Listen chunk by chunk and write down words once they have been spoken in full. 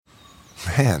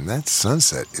Man, that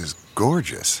sunset is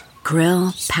gorgeous.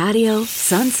 Grill, patio,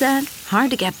 sunset.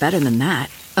 Hard to get better than that.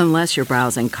 Unless you're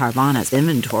browsing Carvana's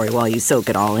inventory while you soak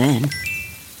it all in.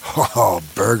 Oh,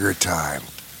 burger time.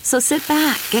 So sit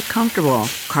back, get comfortable.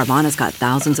 Carvana's got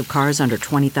thousands of cars under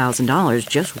 $20,000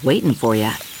 just waiting for you.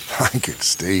 I could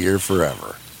stay here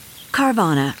forever.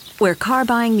 Carvana, where car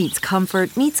buying meets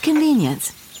comfort meets convenience.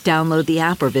 Download the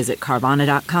app or visit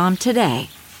Carvana.com today.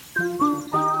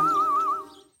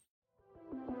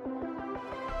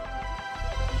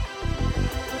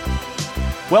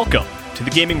 Welcome to the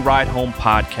Gaming Ride Home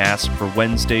podcast for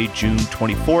Wednesday, June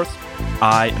 24th.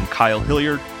 I am Kyle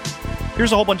Hilliard.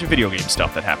 Here's a whole bunch of video game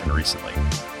stuff that happened recently.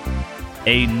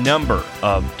 A number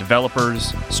of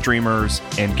developers, streamers,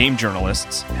 and game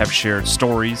journalists have shared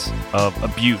stories of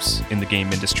abuse in the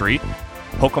game industry.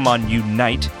 Pokémon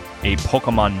Unite, a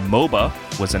Pokémon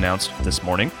MOBA, was announced this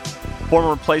morning.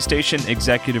 Former PlayStation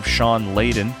executive Sean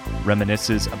Layden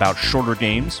reminisces about shorter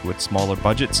games with smaller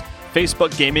budgets.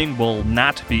 Facebook gaming will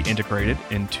not be integrated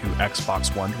into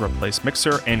Xbox One to replace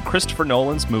Mixer, and Christopher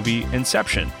Nolan's movie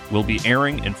Inception will be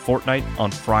airing in Fortnite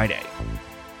on Friday.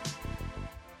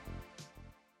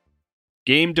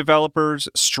 Game developers,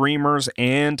 streamers,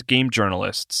 and game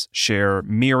journalists share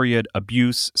myriad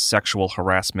abuse, sexual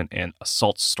harassment, and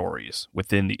assault stories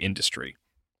within the industry.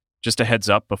 Just a heads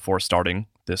up before starting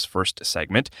this first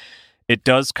segment, it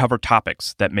does cover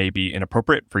topics that may be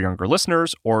inappropriate for younger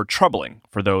listeners or troubling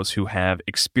for those who have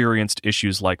experienced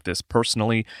issues like this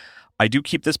personally. I do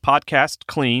keep this podcast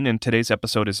clean, and today's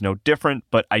episode is no different,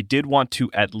 but I did want to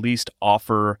at least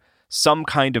offer some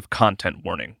kind of content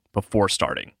warning before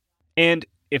starting. And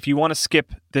if you want to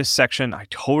skip this section, I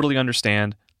totally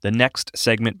understand. The next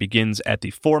segment begins at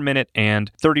the 4-minute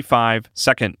and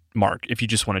 35-second mark if you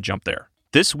just want to jump there.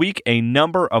 This week, a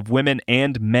number of women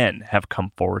and men have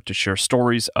come forward to share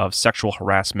stories of sexual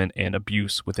harassment and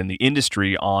abuse within the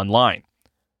industry online.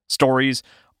 Stories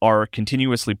are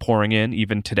continuously pouring in,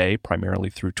 even today, primarily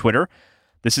through Twitter.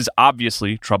 This is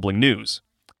obviously troubling news.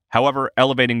 However,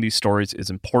 elevating these stories is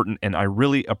important, and I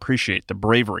really appreciate the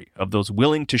bravery of those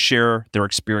willing to share their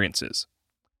experiences.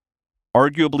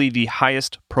 Arguably, the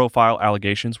highest profile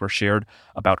allegations were shared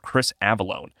about Chris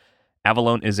Avellone.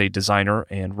 Avellone is a designer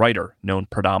and writer known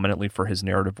predominantly for his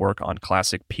narrative work on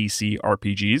classic PC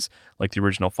RPGs, like the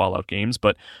original Fallout games,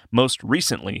 but most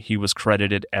recently he was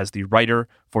credited as the writer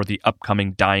for the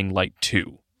upcoming Dying Light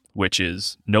 2, which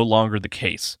is no longer the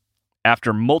case.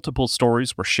 After multiple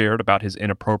stories were shared about his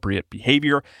inappropriate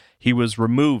behavior, he was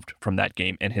removed from that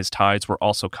game, and his ties were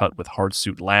also cut with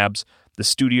Hardsuit Labs, the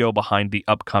studio behind the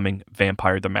upcoming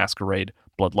Vampire the Masquerade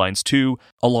Bloodlines 2,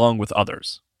 along with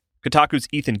others. Kotaku's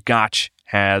Ethan Gotch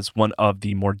has one of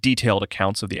the more detailed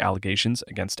accounts of the allegations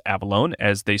against Avellone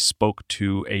as they spoke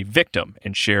to a victim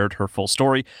and shared her full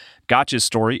story. Gotch's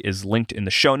story is linked in the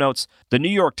show notes. The New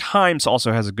York Times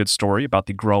also has a good story about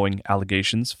the growing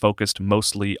allegations, focused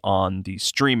mostly on the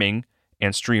streaming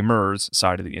and streamers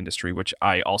side of the industry, which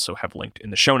I also have linked in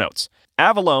the show notes.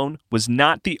 Avellone was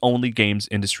not the only games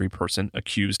industry person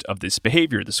accused of this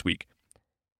behavior this week.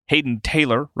 Hayden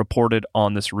Taylor reported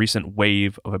on this recent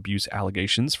wave of abuse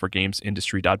allegations for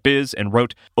GamesIndustry.biz and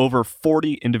wrote, "Over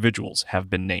 40 individuals have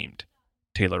been named,"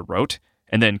 Taylor wrote,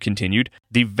 and then continued,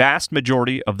 "The vast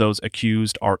majority of those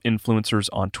accused are influencers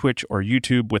on Twitch or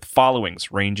YouTube with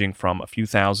followings ranging from a few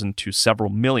thousand to several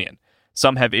million.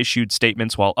 Some have issued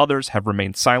statements while others have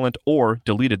remained silent or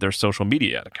deleted their social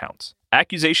media accounts.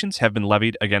 Accusations have been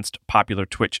levied against popular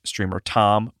Twitch streamer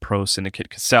Tom, Pro Syndicate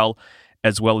Cassell,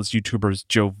 as well as YouTubers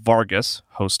Joe Vargas,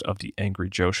 host of The Angry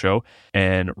Joe Show,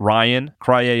 and Ryan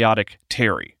Cryaotic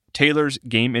Terry. Taylor's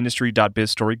GamesIndustry.biz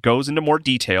story goes into more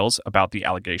details about the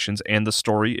allegations, and the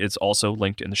story is also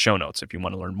linked in the show notes if you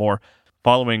want to learn more.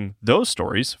 Following those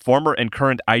stories, former and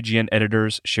current IGN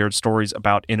editors shared stories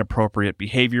about inappropriate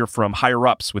behavior from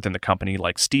higher-ups within the company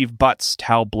like Steve Butts,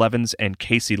 Tal Blevins, and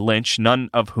Casey Lynch, none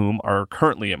of whom are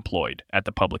currently employed at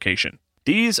the publication.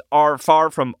 These are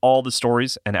far from all the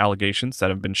stories and allegations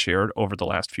that have been shared over the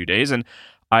last few days, and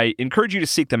I encourage you to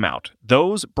seek them out.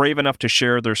 Those brave enough to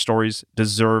share their stories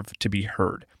deserve to be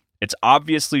heard. It's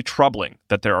obviously troubling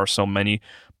that there are so many,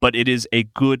 but it is a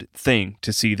good thing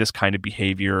to see this kind of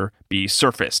behavior be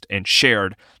surfaced and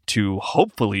shared to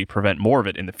hopefully prevent more of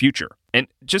it in the future. And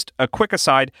just a quick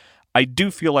aside, I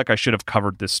do feel like I should have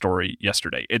covered this story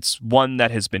yesterday. It's one that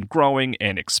has been growing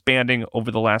and expanding over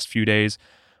the last few days,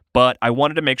 but I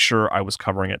wanted to make sure I was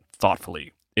covering it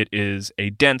thoughtfully. It is a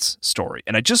dense story,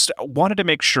 and I just wanted to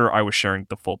make sure I was sharing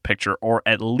the full picture, or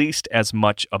at least as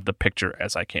much of the picture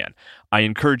as I can. I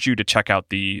encourage you to check out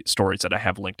the stories that I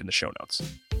have linked in the show notes.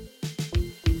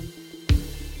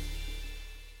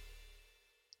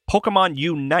 Pokémon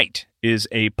Unite is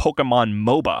a Pokémon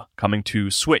MOBA coming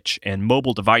to Switch and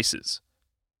mobile devices.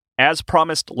 As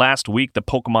promised last week, the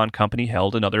Pokémon Company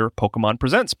held another Pokémon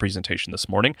Presents presentation this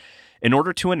morning in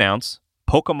order to announce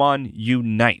Pokémon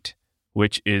Unite,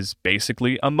 which is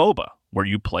basically a MOBA where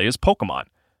you play as Pokémon.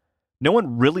 No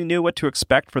one really knew what to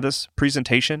expect for this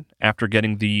presentation after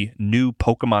getting the new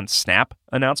Pokémon Snap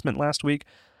announcement last week.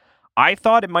 I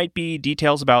thought it might be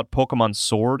details about Pokémon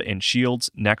Sword and Shield's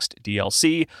next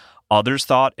DLC. Others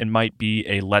thought it might be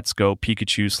a Let's Go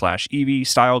Pikachu/Eevee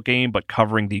style game, but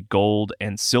covering the gold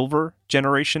and silver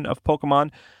generation of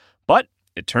Pokemon. But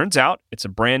it turns out it's a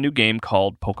brand new game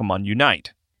called Pokémon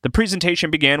Unite. The presentation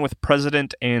began with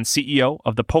President and CEO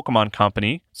of the Pokémon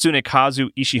Company,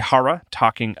 Tsunekazu Ishihara,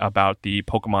 talking about the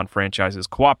Pokémon franchise's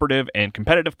cooperative and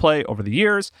competitive play over the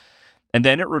years. And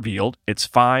then it revealed its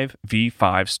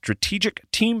 5v5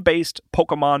 strategic team-based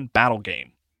Pokémon battle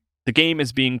game. The game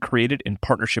is being created in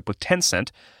partnership with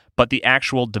Tencent, but the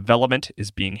actual development is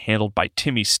being handled by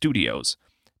Timmy Studios.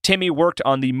 Timmy worked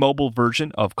on the mobile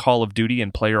version of Call of Duty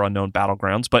and PlayerUnknown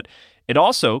Battlegrounds, but it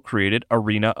also created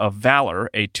Arena of Valor,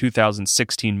 a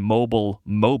 2016 mobile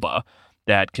MOBA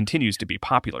that continues to be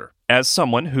popular. As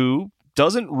someone who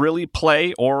doesn't really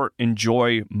play or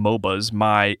enjoy MOBAs,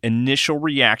 my initial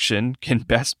reaction can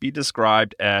best be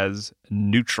described as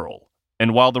neutral.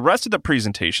 And while the rest of the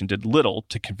presentation did little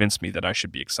to convince me that I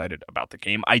should be excited about the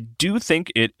game, I do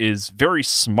think it is very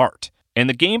smart, and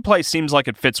the gameplay seems like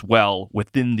it fits well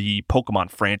within the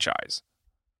Pokemon franchise.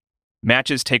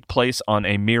 Matches take place on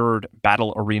a mirrored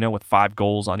battle arena with 5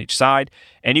 goals on each side,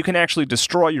 and you can actually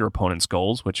destroy your opponent's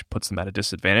goals, which puts them at a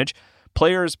disadvantage.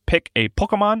 Players pick a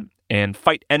Pokemon and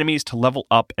fight enemies to level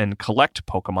up and collect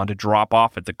Pokemon to drop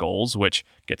off at the goals, which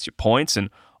gets you points and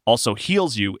also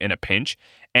heals you in a pinch.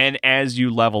 And as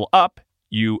you level up,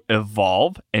 you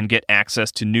evolve and get access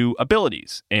to new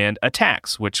abilities and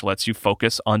attacks, which lets you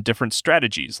focus on different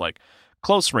strategies like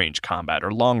close-range combat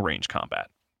or long-range combat.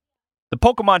 The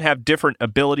Pokemon have different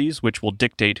abilities, which will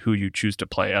dictate who you choose to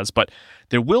play as, but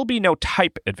there will be no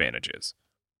type advantages.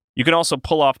 You can also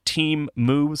pull off team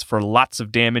moves for lots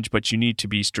of damage, but you need to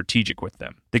be strategic with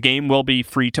them. The game will be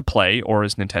free to play, or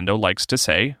as Nintendo likes to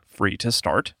say, free to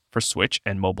start for Switch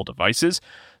and mobile devices,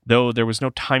 though there was no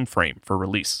time frame for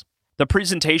release. The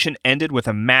presentation ended with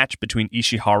a match between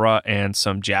Ishihara and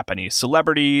some Japanese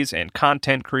celebrities and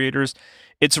content creators.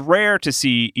 It's rare to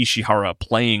see Ishihara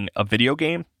playing a video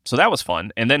game, so that was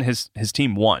fun, and then his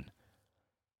team won.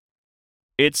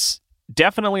 It's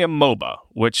definitely a MOBA,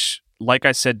 which, like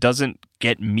I said, doesn't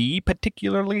get me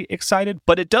particularly excited,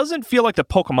 but it doesn't feel like the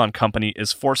Pokémon Company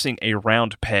is forcing a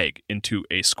round peg into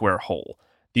a square hole.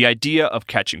 The idea of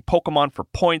catching Pokemon for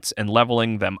points and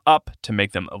leveling them up to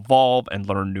make them evolve and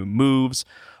learn new moves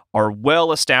are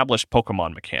well-established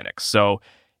Pokemon mechanics. So,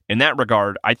 in that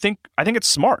regard, I think it's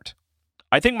smart.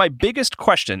 I think my biggest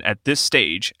question at this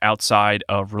stage, outside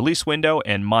of release window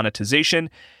and monetization,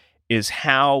 is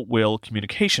how will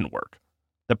communication work?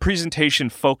 The presentation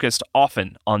focused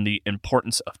often on the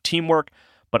importance of teamwork,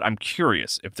 but I'm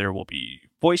curious if there will be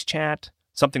voice chat,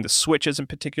 something the Switch isn't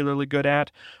particularly good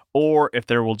at, or if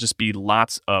there will just be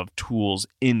lots of tools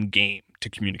in-game to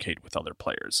communicate with other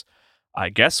players. I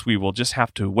guess we will just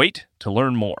have to wait to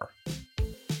learn more.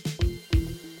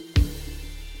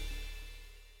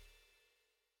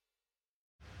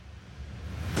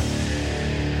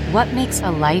 What makes a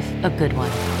life a good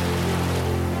one?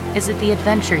 Is it the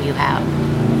adventure you have?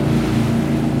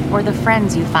 Or the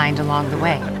friends you find along the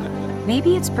way?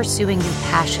 Maybe it's pursuing your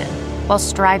passion while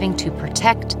striving to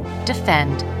protect,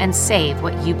 defend, and save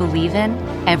what you believe in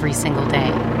every single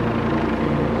day.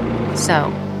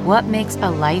 So, what makes a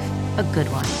life a good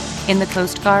one? In the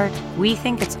Coast Guard, we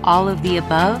think it's all of the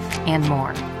above and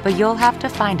more, but you'll have to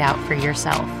find out for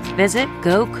yourself. Visit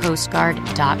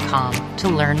gocoastguard.com to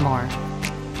learn more.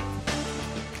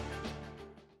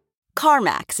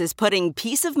 CarMax is putting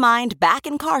peace of mind back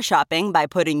in car shopping by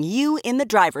putting you in the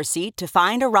driver's seat to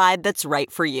find a ride that's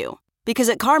right for you. Because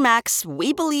at CarMax,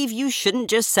 we believe you shouldn't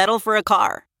just settle for a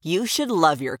car. You should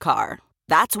love your car.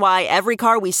 That's why every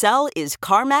car we sell is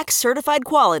CarMax certified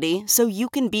quality, so you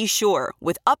can be sure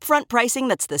with upfront pricing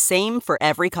that's the same for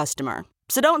every customer.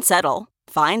 So don't settle.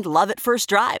 Find love at first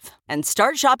drive and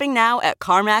start shopping now at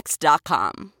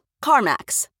CarMax.com.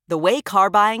 CarMax, the way car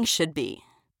buying should be.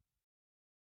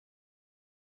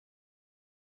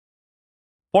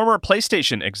 Former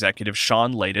PlayStation executive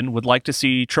Sean Layden would like to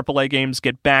see AAA games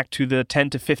get back to the 10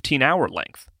 to 15 hour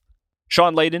length.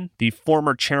 Sean Layden, the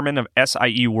former chairman of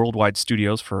SIE Worldwide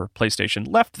Studios for PlayStation,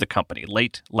 left the company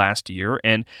late last year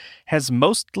and has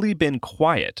mostly been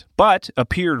quiet, but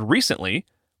appeared recently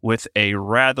with a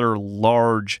rather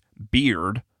large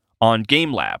beard on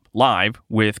Game Lab Live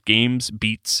with Games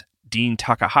Beat's Dean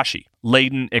Takahashi.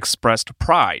 Layden expressed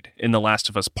pride in The Last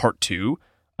of Us Part 2,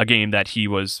 a game that he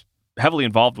was heavily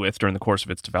involved with during the course of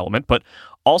its development, but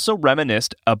also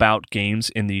reminisced about games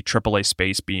in the AAA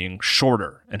space being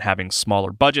shorter and having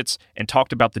smaller budgets, and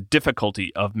talked about the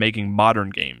difficulty of making modern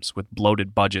games with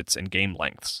bloated budgets and game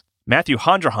lengths. Matthew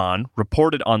Handrahan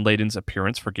reported on Layden's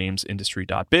appearance for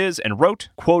GamesIndustry.biz and wrote,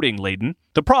 quoting Layden,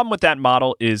 "The problem with that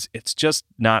model is it's just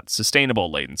not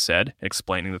sustainable," Layden said,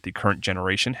 explaining that the current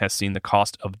generation has seen the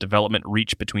cost of development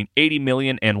reach between $80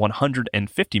 million and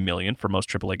 $150 million for most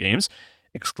AAA games,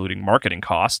 excluding marketing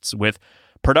costs, with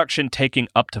production taking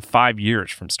up to 5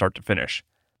 years from start to finish.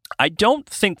 I don't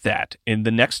think that in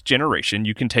the next generation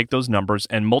you can take those numbers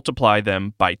and multiply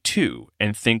them by 2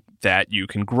 and think that you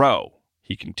can grow,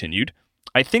 he continued.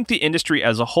 I think the industry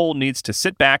as a whole needs to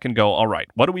sit back and go, all right,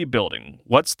 what are we building?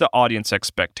 What's the audience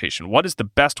expectation? What is the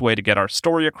best way to get our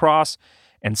story across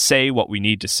and say what we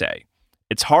need to say?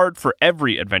 It's hard for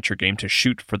every adventure game to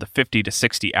shoot for the 50 to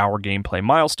 60 hour gameplay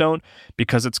milestone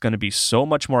because it's going to be so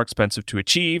much more expensive to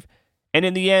achieve. And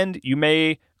in the end, you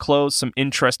may close some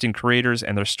interesting creators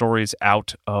and their stories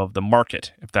out of the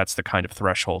market if that's the kind of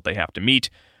threshold they have to meet.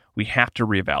 We have to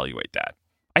reevaluate that.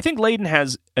 I think Layden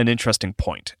has an interesting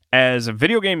point. As a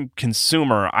video game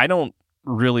consumer, I don't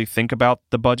really think about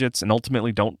the budgets and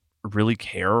ultimately don't really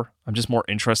care. I'm just more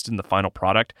interested in the final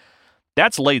product.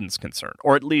 That's Layden's concern,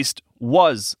 or at least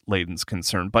was Layden's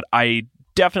concern, but I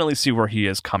definitely see where he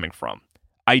is coming from.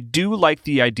 I do like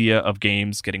the idea of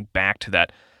games getting back to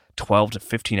that 12 to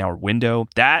 15 hour window.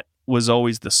 That was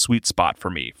always the sweet spot for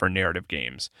me for narrative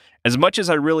games. As much as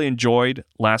I really enjoyed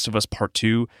Last of Us Part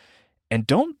 2, and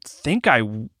don't think I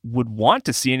would want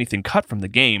to see anything cut from the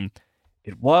game,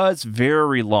 it was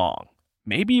very long,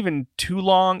 maybe even too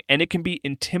long, and it can be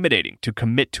intimidating to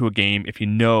commit to a game if you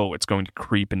know it's going to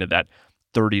creep into that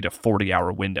 30 to 40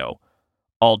 hour window.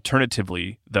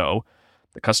 Alternatively, though,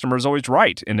 the customer is always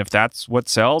right, and if that's what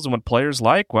sells and what players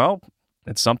like, well,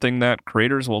 it's something that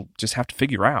creators will just have to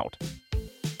figure out.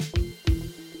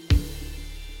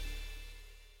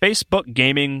 Facebook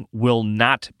gaming will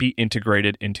not be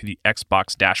integrated into the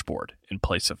Xbox dashboard in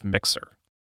place of Mixer.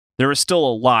 There is still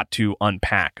a lot to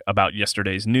unpack about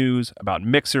yesterday's news, about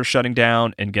Mixer shutting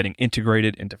down and getting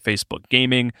integrated into Facebook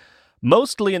gaming,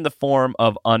 mostly in the form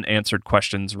of unanswered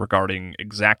questions regarding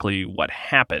exactly what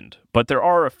happened. But there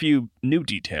are a few new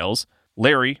details.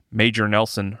 Larry, Major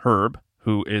Nelson Herb,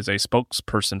 who is a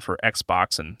spokesperson for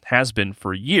Xbox and has been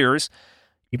for years,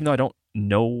 even though I don't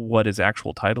know what his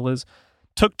actual title is,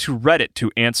 took to Reddit to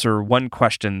answer one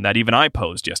question that even I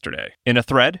posed yesterday. In a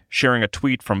thread, sharing a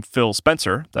tweet from Phil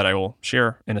Spencer that I will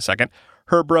share in a second,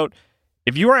 Herb wrote,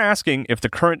 "If you are asking if the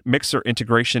current Mixer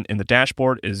integration in the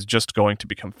dashboard is just going to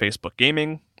become Facebook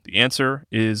gaming, the answer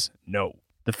is no."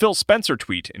 The Phil Spencer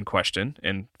tweet in question,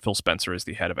 and Phil Spencer is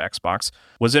the head of Xbox,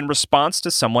 was in response to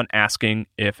someone asking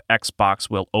if Xbox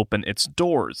will open its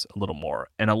doors a little more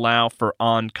and allow for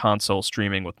on-console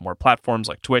streaming with more platforms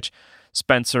like Twitch.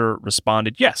 Spencer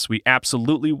responded, "Yes, we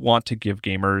absolutely want to give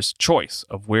gamers choice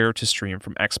of where to stream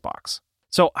from Xbox."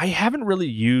 So I haven't really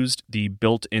used the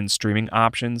built-in streaming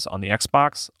options on the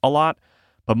Xbox a lot,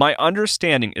 but my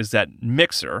understanding is that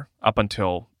Mixer, up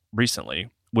until recently,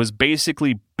 was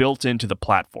basically built into the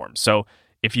platform. So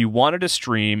if you wanted to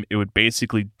stream, it would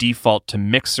basically default to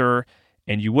Mixer,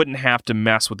 and you wouldn't have to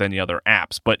mess with any other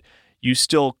apps. But you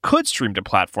still could stream to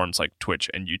platforms like Twitch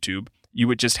and YouTube. You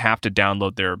would just have to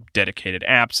download their dedicated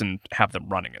apps and have them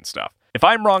running and stuff. If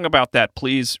I'm wrong about that,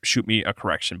 please shoot me a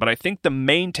correction. But I think the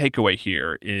main takeaway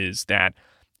here is that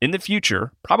in the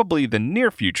future, probably the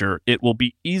near future, it will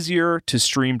be easier to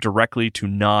stream directly to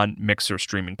non-Mixer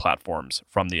streaming platforms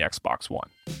from the Xbox One.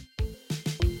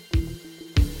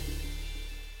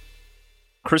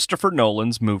 Christopher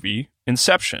Nolan's movie,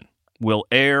 Inception, will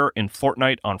air in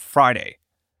Fortnite on Friday.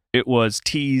 It was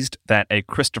teased that a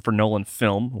Christopher Nolan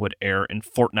film would air in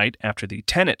Fortnite after the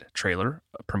Tenet trailer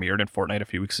premiered in Fortnite a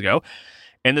few weeks ago.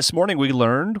 And this morning we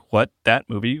learned what that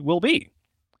movie will be.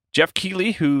 Jeff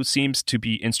Keighley, who seems to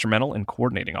be instrumental in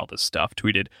coordinating all this stuff,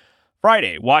 tweeted,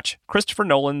 "Friday, watch Christopher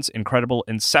Nolan's incredible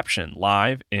Inception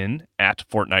live in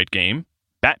 @Fortnite game.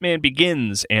 Batman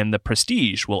Begins and The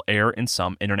Prestige will air in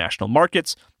some international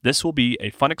markets. This will be a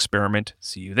fun experiment.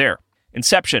 See you there."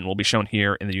 Inception will be shown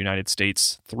here in the United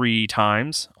States 3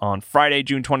 times on Friday,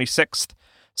 June 26th,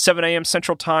 7 a.m.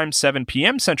 Central Time, 7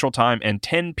 p.m. Central Time, and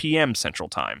 10 p.m. Central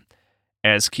Time.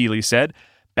 As Keighley said,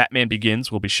 Batman Begins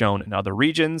will be shown in other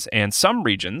regions, and some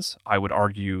regions, I would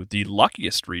argue the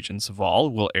luckiest regions of all,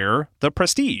 will air The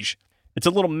Prestige. It's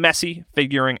a little messy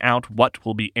figuring out what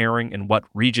will be airing in what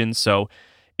region, so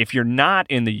if you're not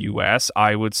in the US,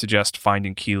 I would suggest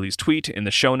finding Keeley's tweet in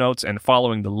the show notes and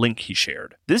following the link he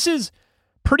shared. This is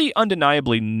pretty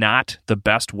undeniably not the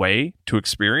best way to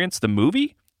experience the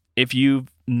movie. If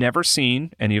you've never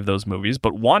seen any of those movies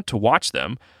but want to watch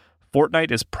them, Fortnite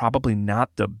is probably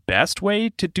not the best way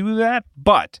to do that.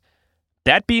 But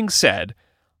that being said,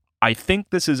 I think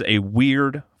this is a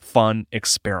weird, fun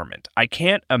experiment. I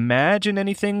can't imagine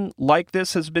anything like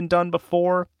this has been done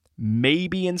before.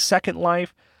 Maybe in Second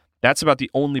Life. That's about the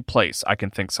only place I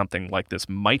can think something like this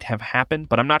might have happened,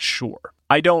 but I'm not sure.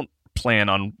 I don't plan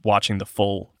on watching the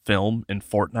full film in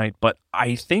Fortnite, but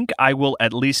I think I will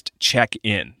at least check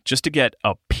in just to get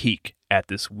a peek at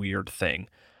this weird thing.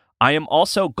 I am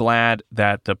also glad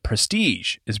that The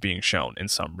Prestige is being shown in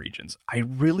some regions. I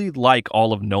really like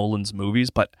all of Nolan's movies,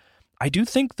 but I do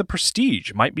think The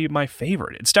Prestige might be my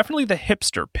favorite. It's definitely the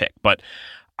hipster pick, but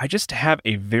I just have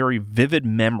a very vivid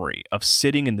memory of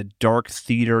sitting in the dark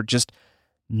theater, just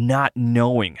not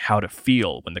knowing how to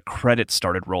feel when the credits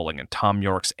started rolling and Tom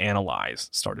York's Analyze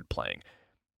started playing.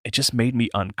 It just made me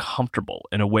uncomfortable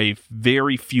in a way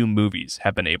very few movies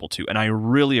have been able to, and I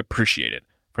really appreciate it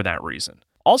for that reason.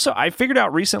 Also, I figured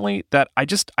out recently that I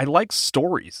like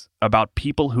stories about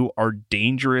people who are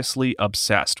dangerously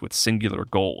obsessed with singular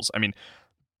goals. I mean,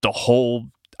 the whole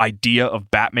idea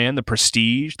of Batman, The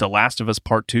Prestige, The Last of Us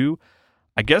Part 2,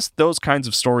 I guess those kinds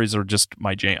of stories are just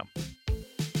my jam.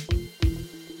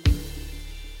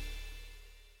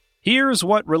 Here's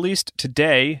what released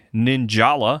today.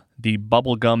 Ninjala, the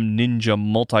bubblegum ninja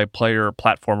multiplayer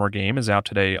platformer game, is out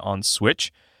today on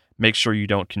Switch. Make sure you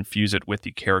don't confuse it with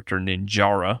the character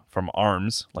Ninjara from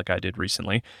ARMS, like I did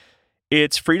recently.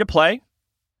 It's free to play,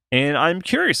 and I'm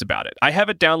curious about it. I have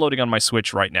it downloading on my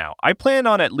Switch right now. I plan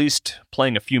on at least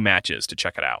playing a few matches to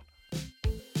check it out.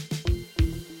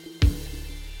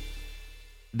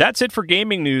 That's it for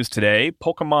gaming news today.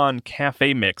 Pokémon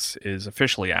Cafe Mix is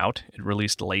officially out. It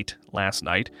released late last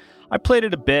night. I played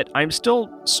it a bit. I'm still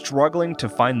struggling to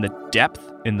find the depth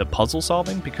in the puzzle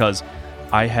solving because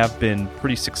I have been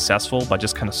pretty successful by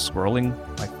just kind of swirling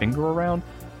my finger around.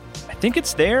 I think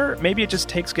it's there. Maybe it just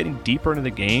takes getting deeper into the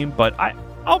game, but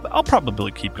I'll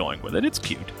probably keep going with it. It's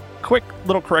cute. Quick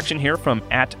little correction here from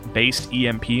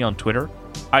 @BasedEMP on Twitter.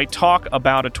 I talk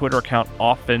about a Twitter account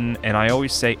often, and I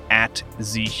always say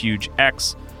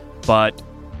 @ZHugeX, but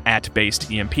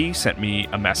 @BasedEMP sent me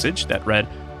a message that read,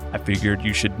 "I figured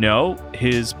you should know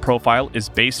his profile is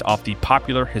based off the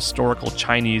popular historical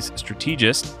Chinese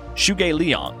strategist Shuge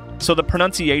Liang. So the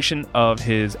pronunciation of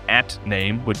his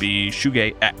 @name would be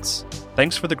ShugeX.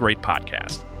 Thanks for the great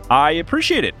podcast." I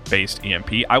appreciate it,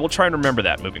 BasedEMP. I will try and remember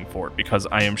that moving forward because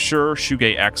I am sure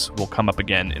ShugeX will come up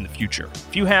again in the future.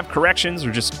 If you have corrections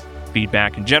or just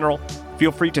feedback in general,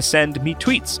 feel free to send me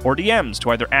tweets or DMs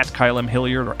to either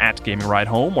 @KyleMHilliard or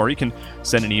 @GamingRideHome, or you can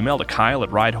send an email to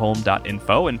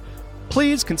kyle@ridehome.info, and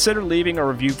please consider leaving a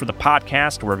review for the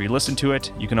podcast wherever you listen to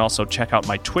it. You can also check out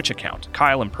my Twitch account,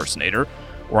 Kyle Impersonator,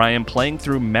 where I am playing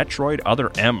through Metroid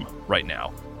Other M right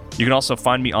now. You can also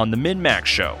find me on The Min-Max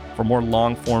Show for more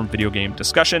long-form video game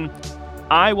discussion.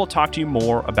 I will talk to you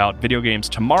more about video games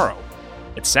tomorrow.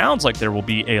 It sounds like there will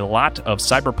be a lot of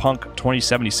Cyberpunk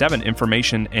 2077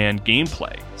 information and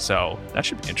gameplay, so that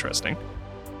should be interesting.